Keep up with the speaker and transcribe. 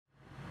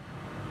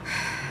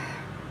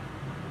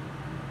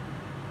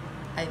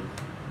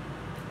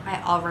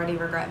I already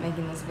regret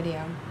making this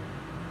video.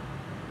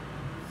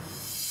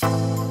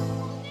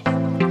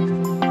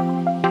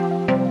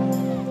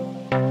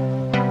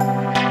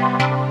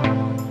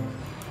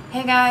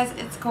 Hey guys,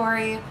 it's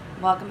Corri.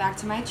 Welcome back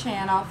to my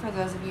channel. For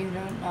those of you who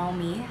don't know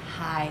me,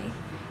 hi.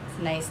 It's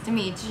nice to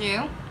meet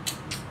you.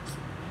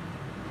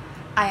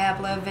 I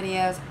upload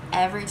videos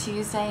every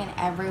Tuesday and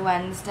every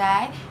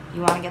Wednesday. If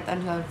you want to get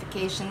those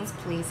notifications,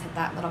 please hit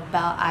that little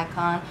bell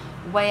icon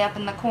way up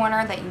in the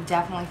corner that you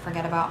definitely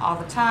forget about all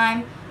the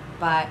time,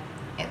 but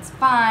it's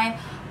fine.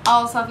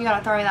 Also, if you want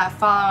to throw me that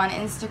follow on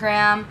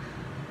Instagram,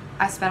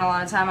 I spend a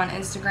lot of time on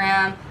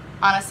Instagram.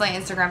 Honestly,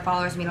 Instagram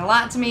followers mean a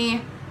lot to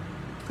me.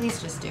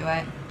 Please just do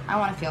it. I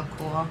want to feel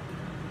cool.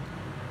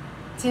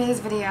 Today's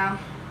video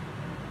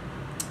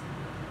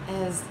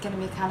is going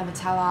to be kind of a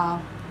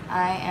tell-all.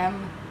 I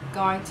am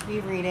going to be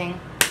reading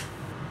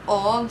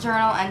old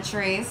journal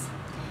entries,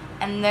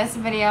 and this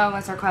video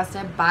was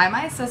requested by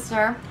my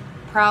sister,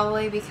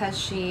 probably because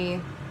she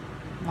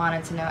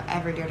wanted to know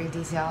every dirty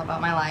detail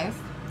about my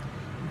life,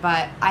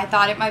 but I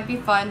thought it might be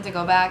fun to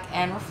go back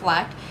and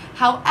reflect.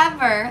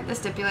 However, the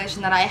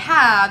stipulation that I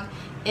have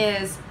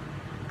is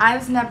I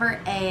was never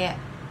a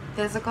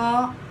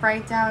physical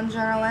write-down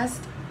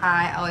journalist.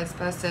 I always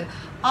posted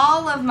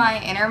all of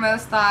my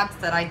innermost thoughts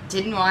that I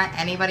didn't want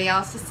anybody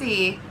else to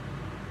see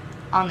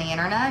on the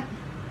internet.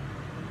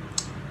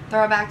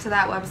 Throw back to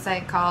that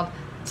website called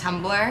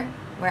Tumblr,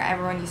 where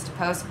everyone used to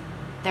post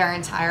their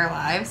entire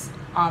lives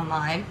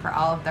online for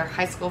all of their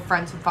high school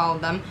friends who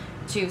followed them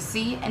to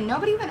see, and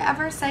nobody would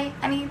ever say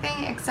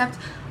anything except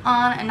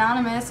on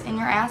anonymous in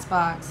your ass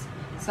box.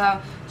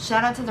 So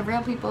shout out to the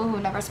real people who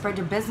never spread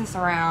your business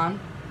around.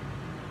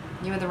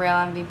 You were the real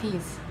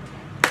MVPs.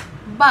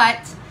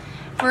 But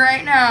for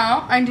right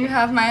now, I do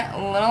have my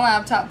little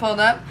laptop pulled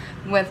up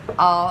with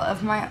all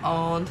of my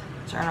old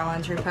journal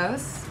entry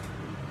posts,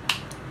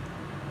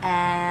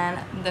 and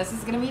this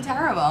is gonna be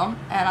terrible,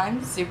 and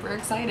I'm super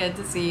excited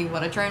to see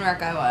what a train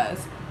wreck I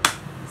was.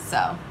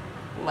 So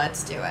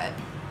let's do it.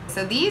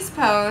 So these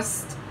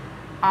posts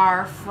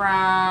are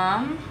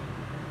from,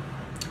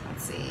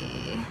 let's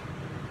see,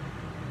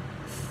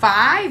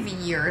 5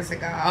 years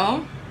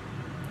ago.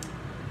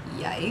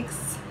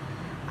 Yikes.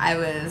 I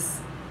was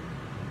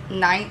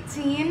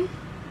 19,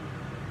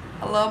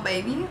 a little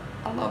baby.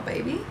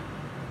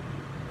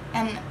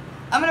 And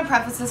I'm going to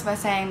preface this by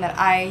saying that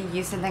I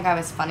used to think I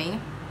was funny,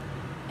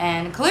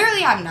 and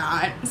clearly I'm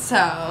not,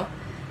 so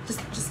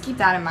just keep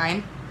that in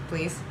mind,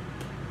 please.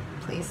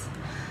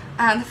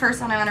 The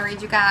first one I want to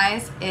read you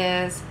guys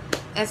is,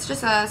 it's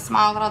just a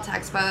small little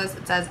text post.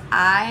 It says,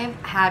 I've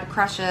had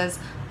crushes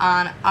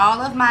on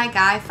all of my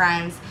guy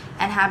friends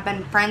and have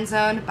been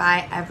friend-zoned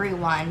by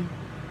everyone.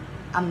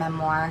 A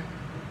memoir.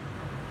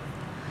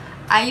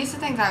 I used to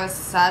think I was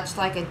such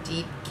like a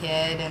deep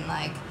kid, and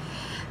like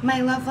my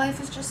love life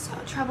was just so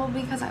troubled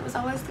because I was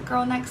always the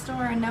girl next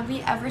door and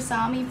nobody ever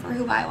saw me for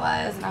who I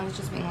was, and I was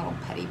just being a little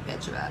petty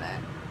bitch about it.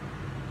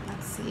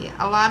 Let's see.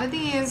 A lot of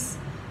these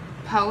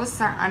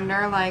posts are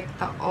under like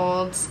the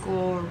old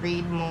school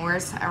read more,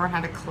 so everyone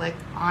had to click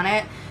on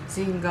it so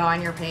you can go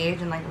on your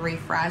page and like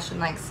refresh and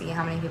like see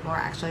how many people are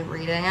actually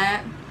reading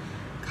it.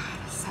 God,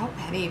 it was so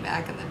petty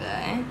back in the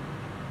day.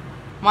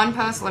 One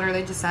post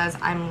literally just says,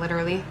 I'm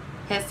literally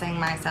hissing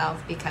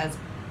myself because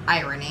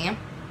irony.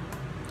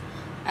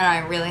 And I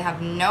really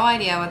have no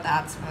idea what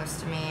that's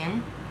supposed to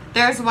mean.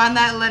 There's one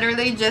that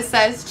literally just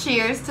says,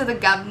 cheers to the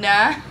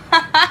governor.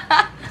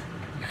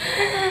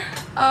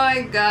 Oh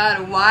my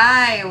god,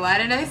 why? Why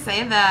did I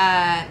say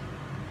that?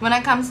 When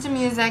it comes to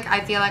music, I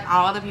feel like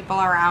all the people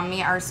around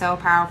me are so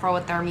powerful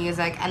with their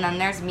music, and then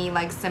there's me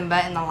like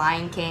Simba in The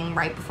Lion King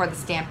right before the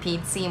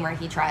stampede scene where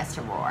he tries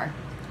to roar.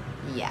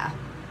 Yeah.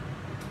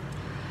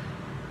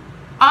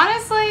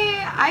 Honestly,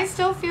 I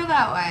still feel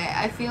that way.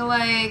 I feel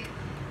like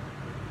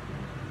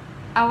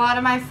a lot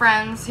of my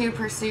friends who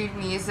pursued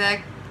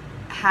music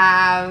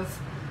have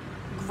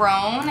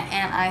grown,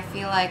 and I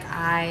feel like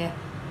I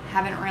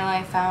haven't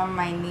really found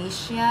my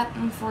niche yet,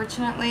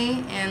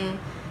 unfortunately, in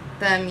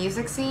the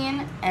music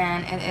scene,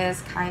 and it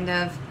is kind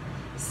of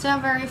still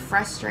very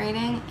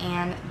frustrating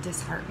and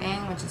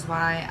disheartening, which is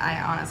why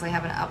I honestly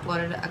haven't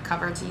uploaded a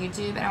cover to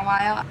YouTube in a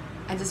while.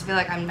 I just feel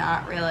like I'm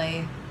not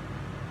really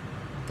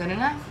good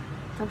enough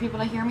for people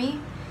to hear me,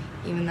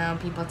 even though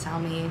people tell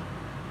me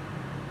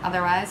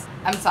otherwise.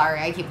 I'm sorry,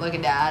 I keep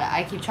looking down.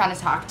 I keep trying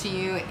to talk to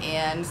you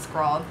and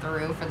scroll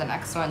through for the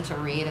next one to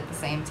read at the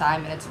same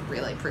time, and it's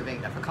really proving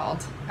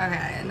difficult.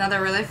 Okay,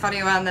 another really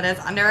funny one that is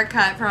under a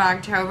cut from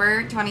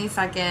October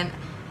 22nd,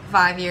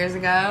 5 years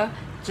ago.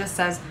 Just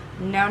says,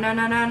 no, no,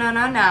 no, no, no,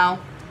 no, no.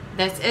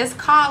 This is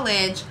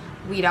college.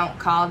 We don't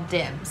call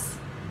dibs.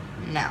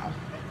 No.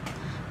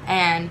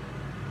 And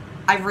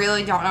I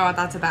really don't know what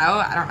that's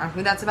about. I don't know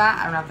who that's about.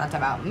 I don't know if that's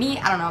about me.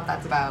 I don't know if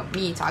that's about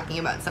me talking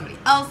about somebody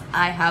else.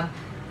 I have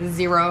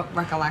zero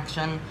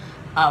recollection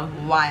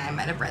of why I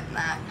might have written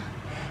that.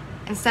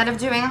 Instead of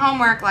doing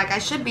homework like I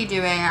should be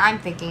doing, I'm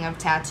thinking of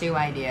tattoo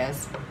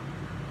ideas.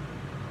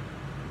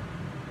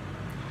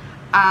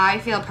 I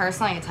feel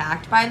personally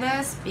attacked by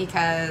this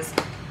because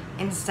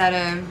instead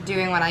of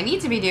doing what I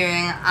need to be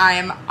doing, I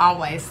am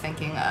always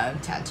thinking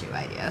of tattoo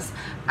ideas.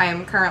 I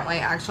am currently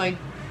actually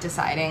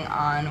deciding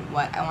on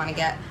what I want to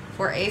get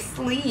for a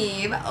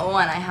sleeve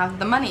when I have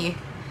the money.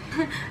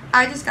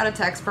 I just got a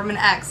text from an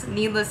ex.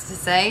 Needless to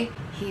say,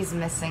 he's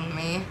missing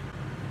me.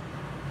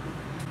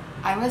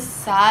 I was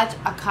such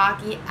a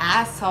cocky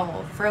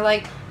asshole for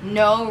like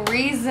no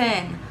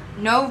reason.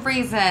 No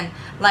reason.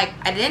 Like,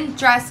 I didn't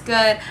dress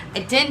good. I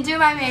didn't do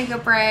my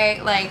makeup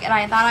right. Like, and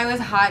I thought I was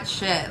hot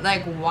shit.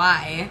 Like,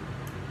 why?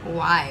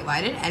 Why?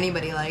 Why did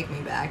anybody like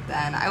me back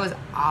then? I was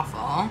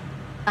awful.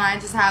 And I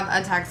just have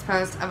a text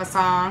post of a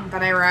song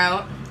that I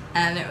wrote,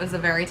 and it was a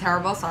very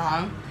terrible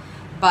song.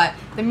 But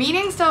the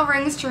meaning still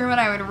rings true, and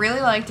I would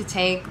really like to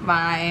take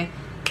my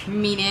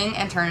meaning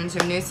and turn it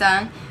into a new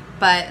song.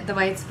 But the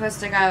way it's supposed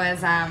to go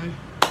is,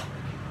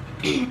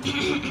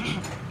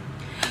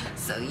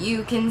 so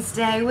you can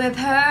stay with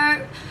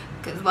her,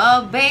 'cause,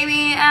 well,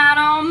 baby, I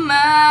don't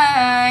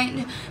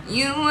mind.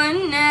 You were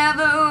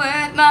never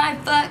worth my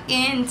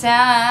fucking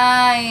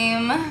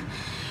time.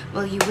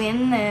 Well, you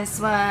win this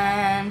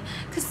one,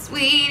 'cause,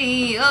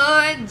 sweetie, you're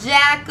a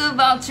jack of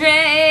all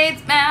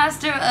trades,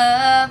 master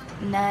of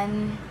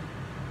none.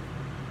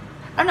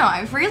 I don't know,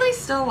 I really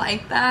still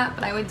like that,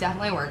 but I would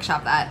definitely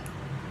workshop that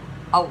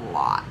a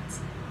lot.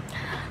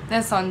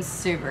 This one's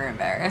super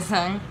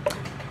embarrassing.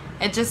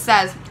 It just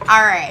says,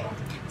 alright,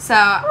 so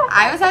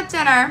I was at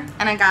dinner,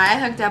 and a guy I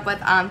hooked up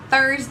with on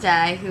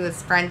Thursday, who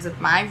was friends with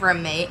my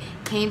roommate,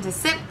 came to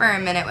sit for a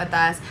minute with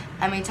us,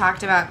 and we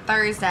talked about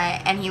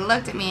Thursday, and he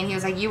looked at me, and he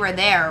was like, you were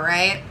there,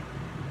 right?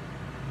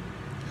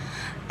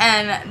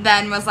 And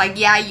then was like,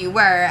 yeah, you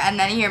were. And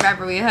then he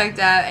remembered we hooked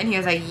up, and he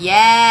was like,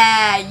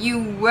 yeah, you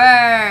were,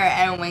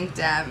 and winked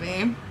at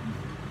me.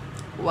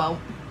 Whoa.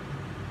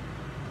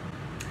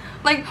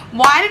 Like,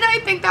 why did I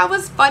think that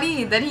was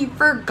funny that he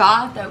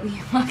forgot that we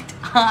hooked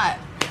up?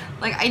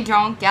 Like, I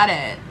don't get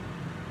it.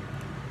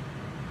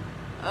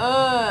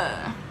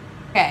 Ugh.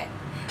 Okay,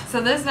 so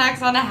this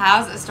next one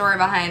has a story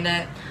behind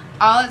it.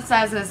 All it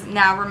says is,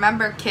 now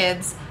remember,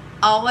 kids,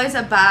 always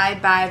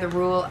abide by the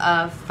rule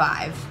of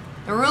 5.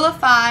 The rule of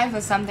 5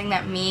 was something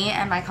that me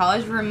and my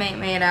college roommate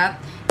made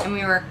up, and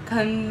we were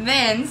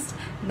convinced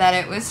that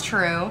it was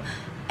true.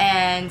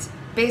 And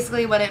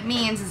basically what it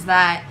means is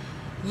that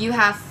you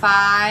have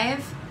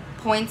 5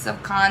 points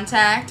of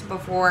contact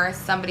before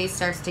somebody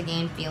starts to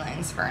gain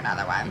feelings for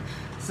another one.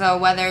 So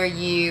whether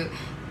you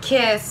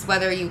kiss,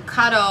 whether you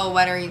cuddle,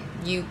 whether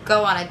you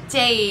go on a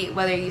date,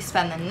 whether you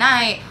spend the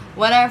night,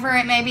 whatever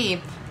it may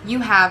be, you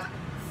have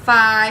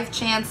 5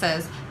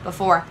 chances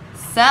before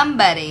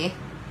somebody,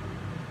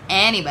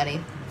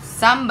 anybody,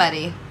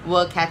 somebody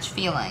will catch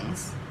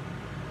feelings.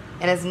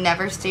 It has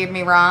never steered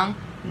me wrong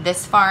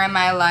this far in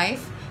my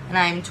life, and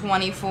I'm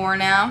 24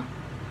 now.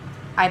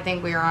 I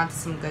think we are on to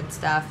some good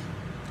stuff.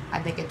 I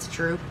think it's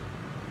true.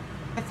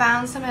 I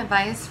found some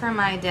advice from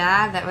my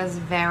dad that was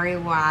very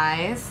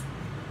wise,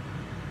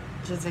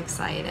 which is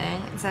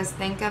exciting. It says,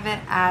 think of it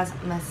as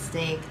a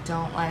mistake.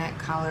 Don't let it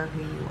color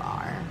who you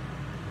are.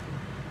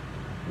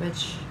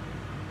 Which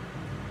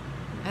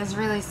is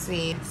really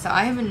sweet. So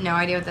I have no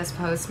idea what this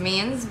post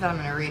means, but I'm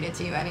going to read it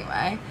to you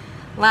anyway.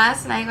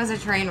 Last night was a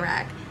train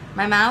wreck.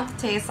 My mouth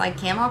tastes like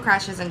Camel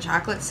Crushes and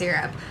chocolate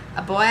syrup.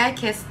 A boy I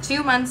kissed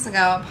 2 months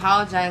ago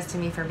apologized to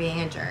me for being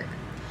a jerk.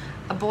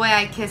 A boy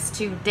I kissed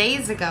 2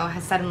 days ago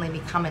has suddenly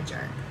become a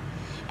jerk.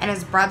 And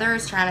his brother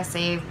is trying to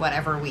save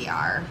whatever we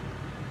are,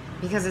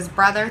 because his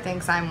brother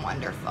thinks I'm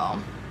wonderful.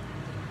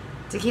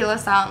 Tequila,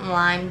 salt, and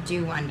lime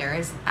do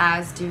wonders,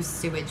 as do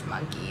sewage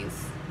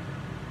monkeys.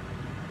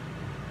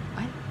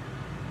 What?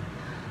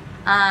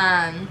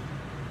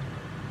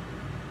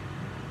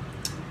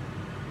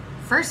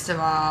 First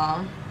of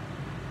all,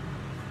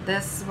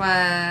 this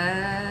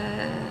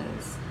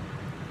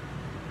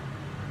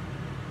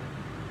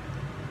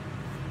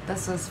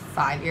was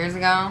 5 years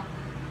ago,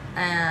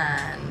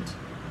 and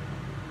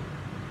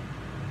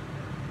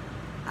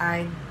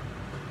I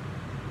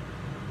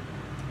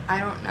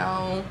don't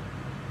know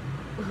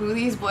who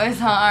these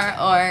boys are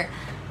or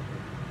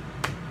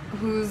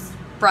whose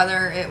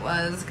brother it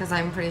was, because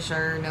I'm pretty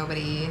sure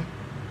nobody,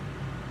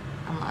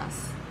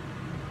 unless,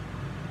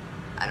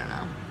 I don't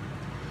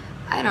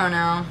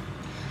know.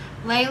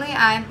 Lately,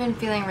 I've been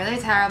feeling really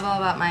terrible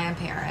about my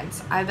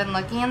appearance. I've been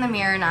looking in the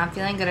mirror, not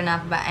feeling good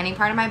enough about any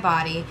part of my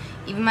body,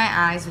 even my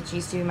eyes, which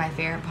used to be my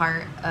favorite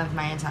part of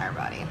my entire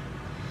body.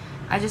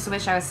 I just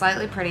wish I was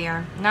slightly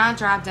prettier, not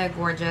drop dead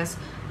gorgeous,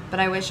 but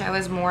I wish I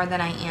was more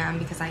than I am,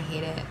 because I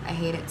hate it. I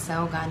hate it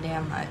so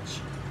goddamn much.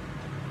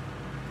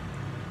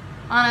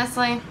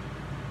 Honestly,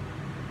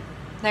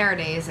 there are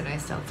days that I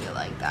still feel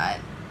like that.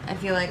 I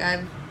feel like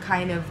I've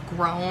kind of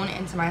grown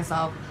into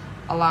myself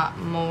a lot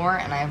more,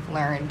 and I've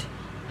learned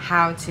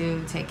how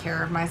to take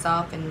care of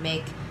myself and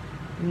make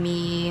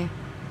me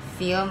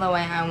feel the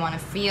way I want to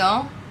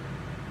feel,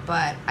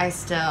 but I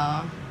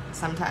still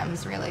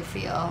sometimes really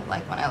feel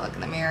like when I look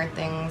in the mirror,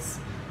 things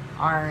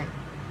aren't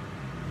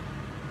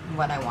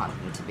what I want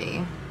them to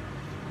be,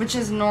 which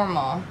is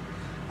normal.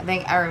 I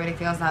think everybody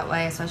feels that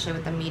way, especially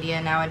with the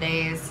media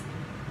nowadays.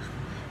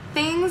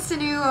 things to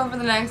do over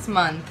the next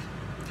month.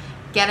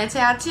 Get a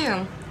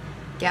tattoo.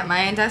 Get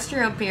my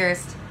industrial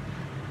pierced.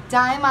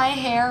 Dye my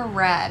hair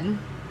red.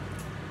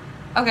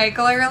 Okay,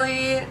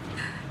 clearly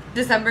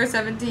December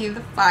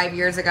 17th, 5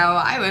 years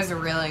ago, I was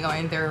really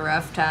going through a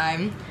rough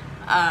time.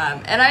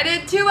 And I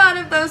did 2 out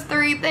of those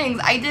 3 things.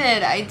 I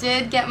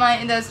did get my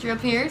industrial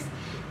pierce.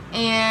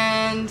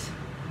 And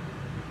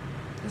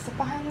is it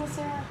behind this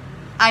area?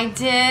 I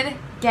did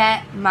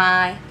get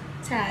my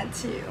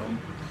tattoo.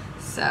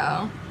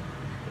 So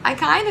I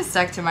kind of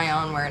stuck to my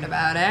own word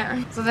about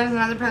it. So there's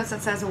another post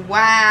that says,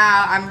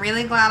 wow, I'm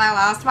really glad I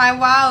lost my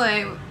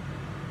wallet.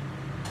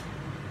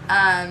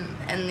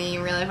 And the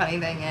really funny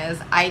thing is,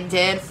 I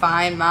did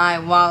find my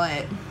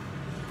wallet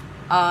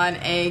on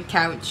a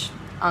couch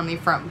on the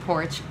front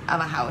porch of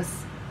a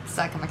house,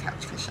 stuck on the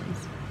couch cushions.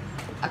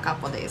 A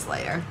couple days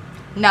later.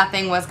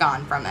 Nothing was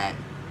gone from it.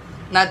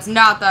 That's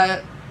not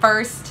the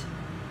first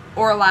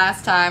or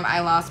last time I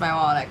lost my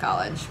wallet at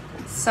college.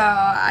 So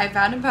I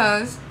found a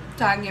post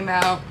talking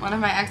about one of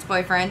my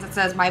ex-boyfriends. It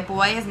says, my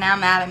boy is now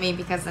mad at me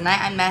because the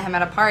night I met him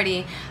at a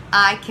party,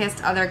 I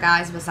kissed other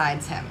guys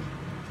besides him.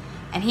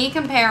 And he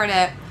compared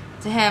it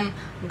to him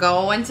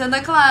going to the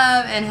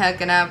club and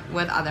hooking up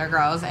with other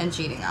girls and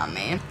cheating on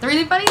me. The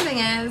really funny thing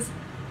is,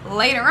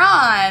 later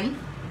on,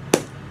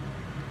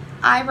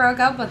 I broke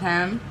up with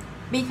him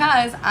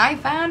because I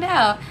found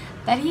out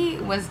that he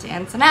was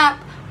dancing up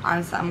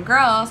on some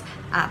girls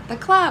at the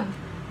club.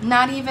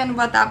 Not even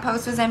what that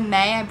post was in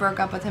May. I broke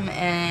up with him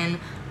in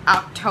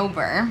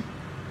October.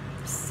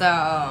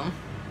 So,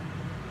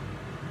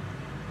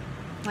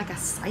 like a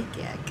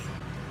psychic.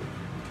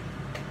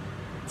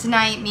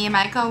 Tonight, me and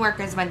my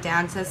coworkers went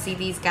down to see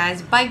these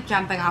guys bike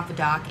jumping off a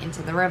dock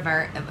into the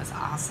river. It was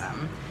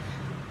awesome.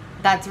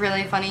 That's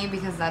really funny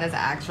because that is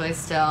actually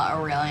still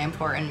a really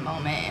important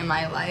moment in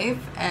my life,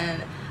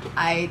 and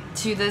I,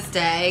 to this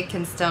day,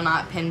 can still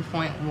not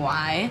pinpoint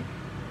why.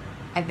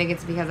 I think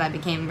it's because I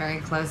became very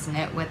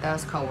close-knit with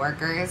those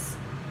coworkers,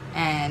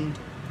 and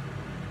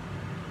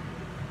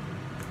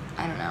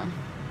I don't know.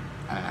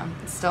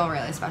 It's still a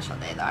really special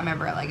day, though. I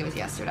remember it like it was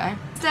yesterday.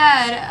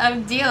 Instead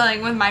of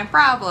dealing with my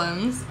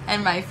problems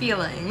and my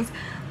feelings,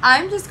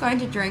 I'm just going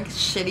to drink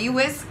shitty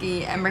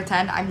whiskey and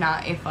pretend I'm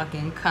not a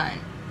fucking cunt.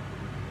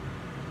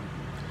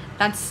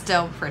 That's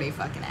still pretty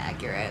fucking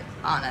accurate,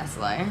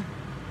 honestly.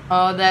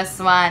 Oh, this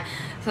one.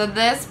 So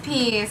this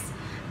piece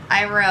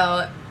I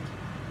wrote,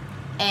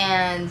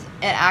 and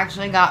it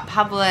actually got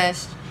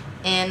published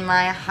in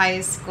my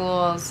high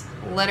school's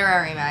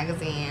literary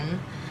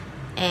magazine.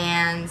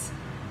 And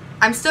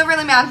I'm still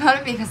really mad about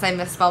it because I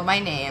misspelled my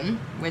name,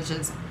 which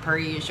is per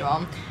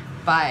usual.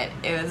 But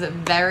it was a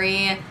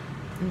very,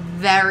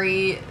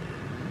 very,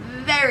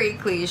 very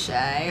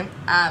cliche.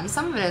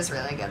 Some of it is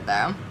really good,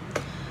 though.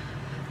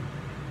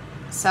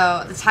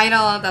 So the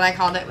title that I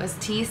called it was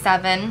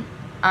T7,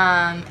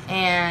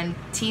 and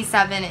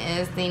T7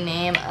 is the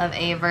name of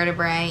a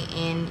vertebrae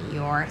in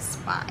your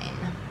spine.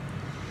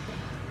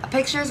 A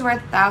picture is worth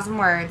 1,000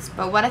 words,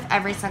 but what if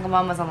every single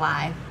one was a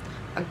lie?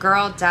 A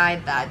girl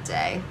died that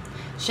day.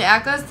 She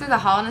echoes through the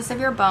hollowness of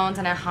your bones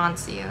and it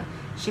haunts you.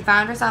 She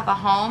found herself a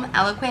home,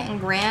 eloquent and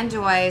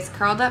grandiose,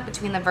 curled up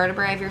between the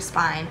vertebrae of your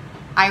spine.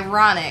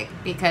 Ironic,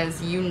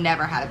 because you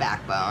never had a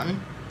backbone.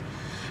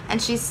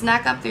 And she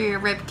snuck up through your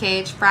rib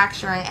cage,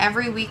 fracturing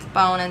every weak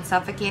bone and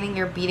suffocating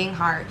your beating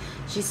heart.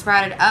 She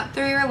sprouted up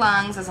through your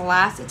lungs as a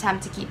last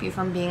attempt to keep you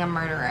from being a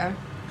murderer.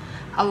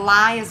 A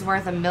lie is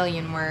worth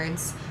 1,000,000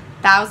 words.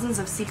 Thousands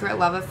of secret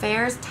love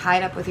affairs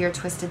tied up with your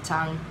twisted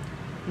tongue.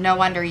 No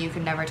wonder you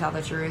could never tell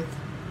the truth.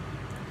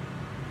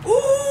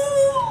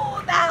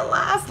 Ooh, that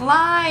last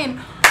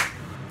line.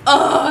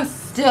 Oh,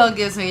 still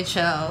gives me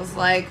chills.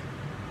 Like,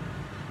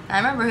 I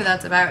remember who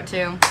that's about,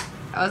 too.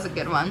 That was a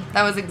good one.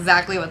 That was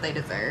exactly what they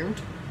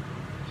deserved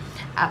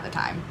at the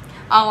time.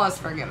 Almost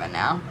forgiven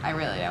now. I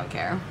really don't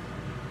care.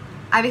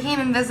 I became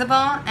invisible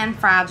and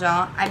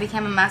fragile. I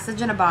became a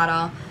message in a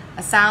bottle,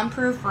 a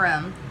soundproof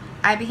room.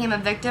 I became a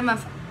victim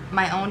of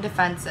my own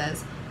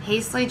defenses,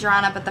 hastily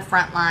drawn up at the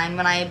front line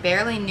when I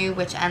barely knew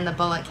which end the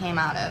bullet came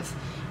out of.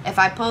 If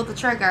I pulled the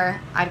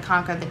trigger, I'd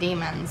conquer the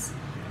demons.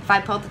 If I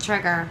pulled the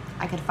trigger,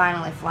 I could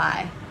finally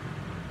fly.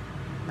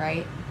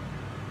 Right?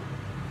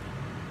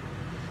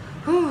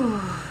 Whew,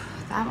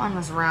 that one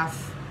was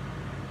rough.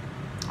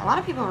 A lot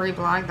of people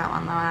reblogged that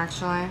one though,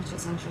 actually, which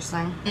is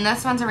interesting. And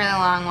this one's a really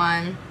long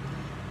one.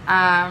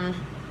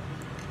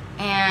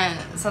 And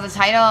so the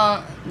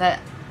title that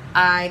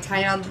I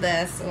titled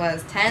this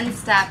was 10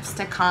 Steps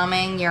to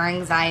Calming Your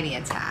Anxiety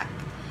Attack.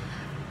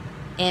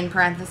 In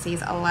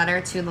parentheses, a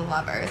letter to the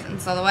lovers.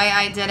 And so the way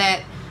I did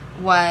it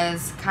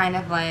was kind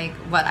of like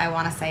what I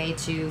want to say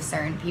to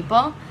certain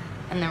people.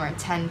 And there were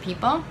 10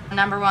 people.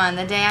 Number 1,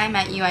 the day I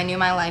met you, I knew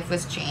my life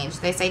was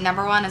changed. They say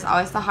number 1 is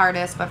always the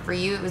hardest, but for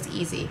you it was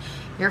easy.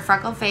 Your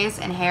freckled face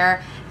and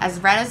hair, as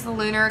red as the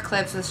lunar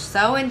eclipse, was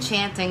so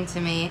enchanting to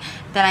me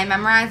that I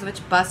memorized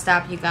which bus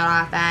stop you got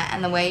off at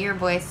and the way your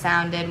voice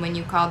sounded when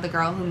you called the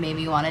girl who made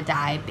me want to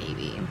die,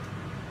 baby.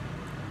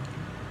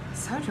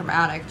 So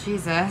dramatic,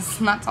 Jesus.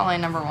 That's only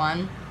number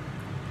 1.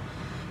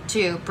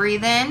 2,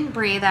 breathe in,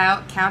 breathe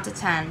out, count to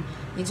 10.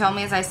 You told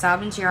me as I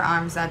sobbed into your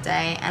arms that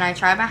day, and I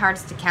tried my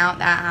hardest to count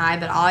that high,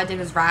 but all I did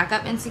was rack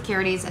up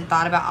insecurities and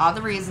thought about all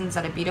the reasons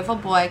that a beautiful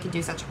boy could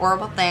do such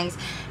horrible things,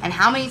 and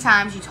how many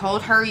times you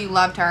told her you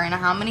loved her, and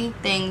how many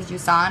things you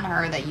saw in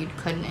her that you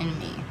couldn't in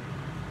me.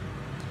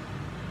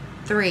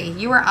 3,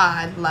 you were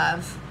odd,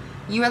 love.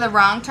 You were the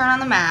wrong turn on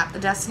the map, the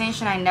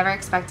destination I never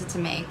expected to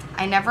make.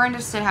 I never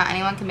understood how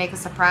anyone could make a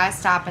surprise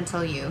stop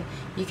until you.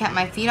 You kept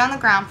my feet on the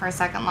ground for a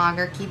second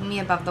longer, keeping me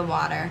above the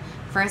water.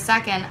 For a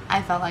second,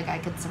 I felt like I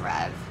could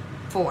survive.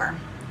 4,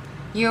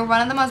 you are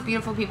one of the most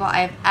beautiful people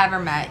I have ever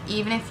met,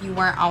 even if you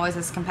weren't always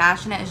as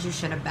compassionate as you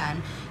should have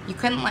been. You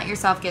couldn't let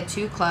yourself get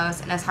too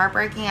close, and as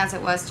heartbreaking as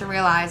it was to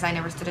realize I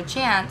never stood a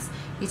chance,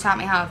 you taught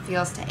me how it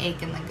feels to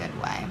ache in the good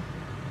way.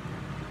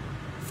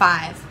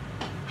 5,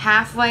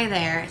 halfway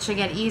there, it should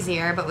get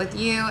easier, but with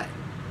you,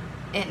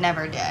 it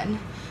never did.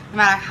 No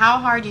matter how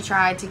hard you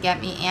tried to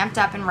get me amped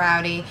up and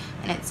rowdy,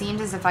 and it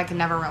seemed as if I could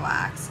never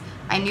relax.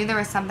 I knew there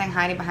was something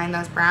hiding behind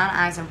those brown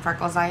eyes and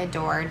freckles I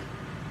adored,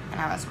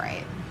 and I was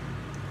right.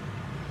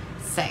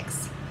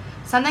 6,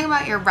 something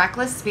about your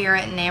reckless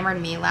spirit enamored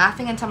me,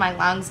 laughing until my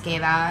lungs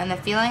gave out, and the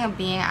feeling of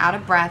being out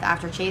of breath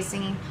after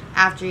chasing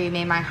after you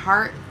made my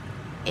heart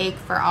ache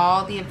for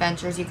all the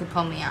adventures you could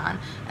pull me on,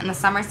 and the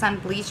summer sun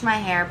bleached my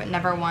hair but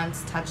never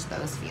once touched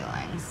those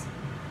feelings.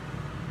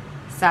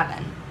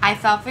 7, I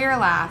fell for your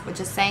laugh, which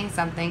is saying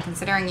something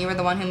considering you were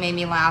the one who made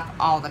me laugh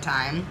all the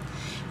time.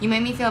 You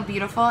made me feel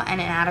beautiful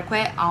and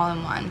inadequate all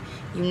in one.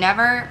 You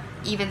never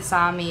even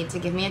saw me to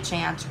give me a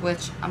chance,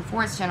 which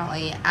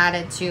unfortunately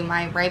added to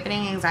my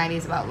ripening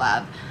anxieties about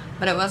love.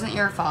 But it wasn't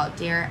your fault,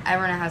 dear.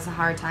 Everyone has a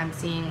hard time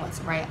seeing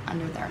what's right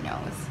under their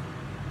nose.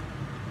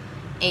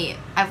 8,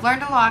 I've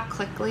learned to walk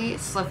quickly,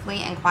 swiftly,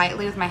 and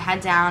quietly with my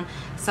head down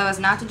so as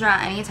not to draw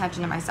any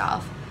attention to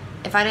myself.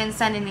 If I didn't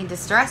send any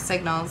distress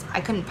signals, I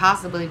couldn't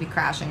possibly be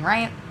crashing,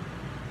 right?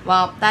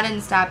 Well, that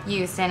didn't stop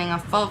you, standing a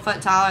full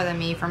foot taller than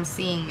me, from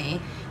seeing me.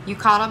 You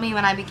coddled me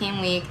when I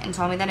became weak and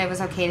told me that it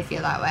was okay to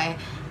feel that way,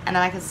 and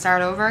that I could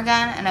start over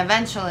again, and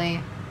eventually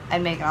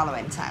I'd make it all the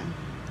way to 10.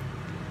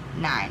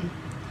 9,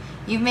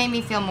 you've made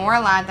me feel more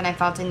alive than I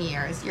felt in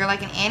years. You're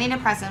like an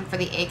antidepressant for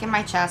the ache in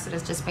my chest that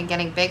has just been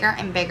getting bigger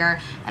and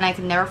bigger, and I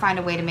could never find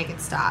a way to make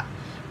it stop.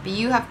 But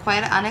you have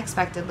quite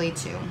unexpectedly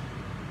too.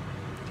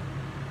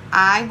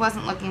 I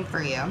wasn't looking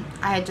for you.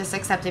 I had just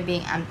accepted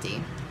being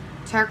empty.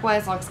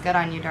 Turquoise looks good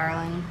on you,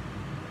 darling.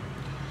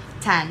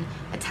 10,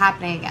 it's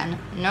happening again.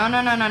 No,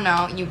 no, no, no,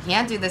 no. You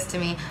can't do this to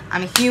me.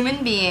 I'm a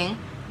human being.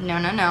 No,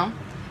 no, no.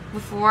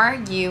 Before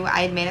you,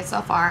 I had made it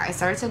so far, I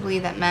started to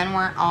believe that men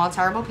weren't all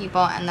terrible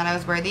people and that I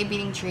was worthy of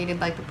being treated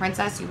like the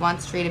princess you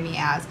once treated me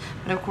as.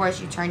 But of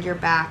course, you turned your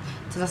back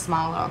to the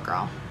small little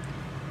girl.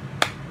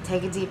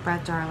 Take a deep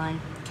breath,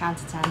 darling. Count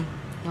to 10.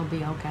 You'll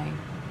be okay.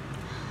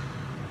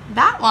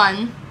 That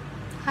one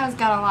has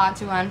got a lot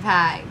to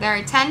unpack. There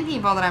are 10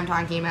 people that I'm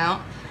talking about,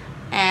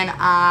 and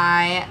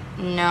I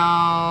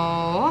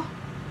know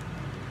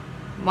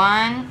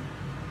 1,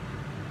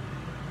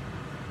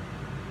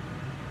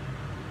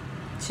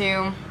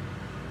 2,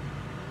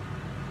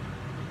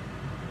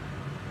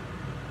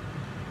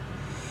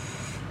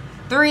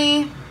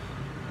 3,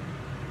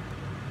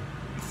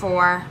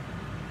 4,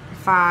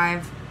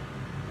 5,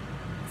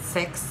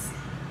 6.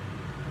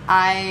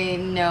 I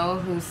know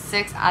who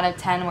 6 out of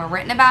 10 were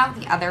written about.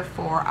 The other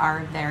 4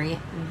 are very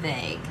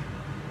vague.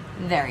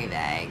 Very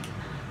vague.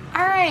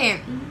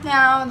 Alright,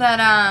 now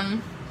that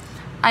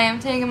I am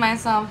taking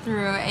myself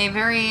through a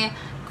very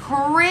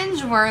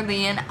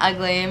cringeworthy and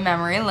ugly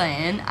memory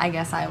lane, I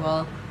guess I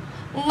will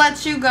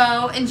let you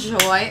go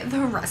enjoy the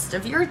rest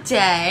of your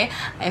day.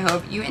 I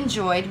hope you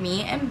enjoyed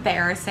me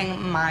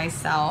embarrassing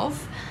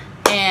myself,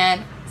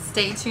 and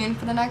stay tuned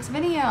for the next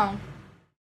video.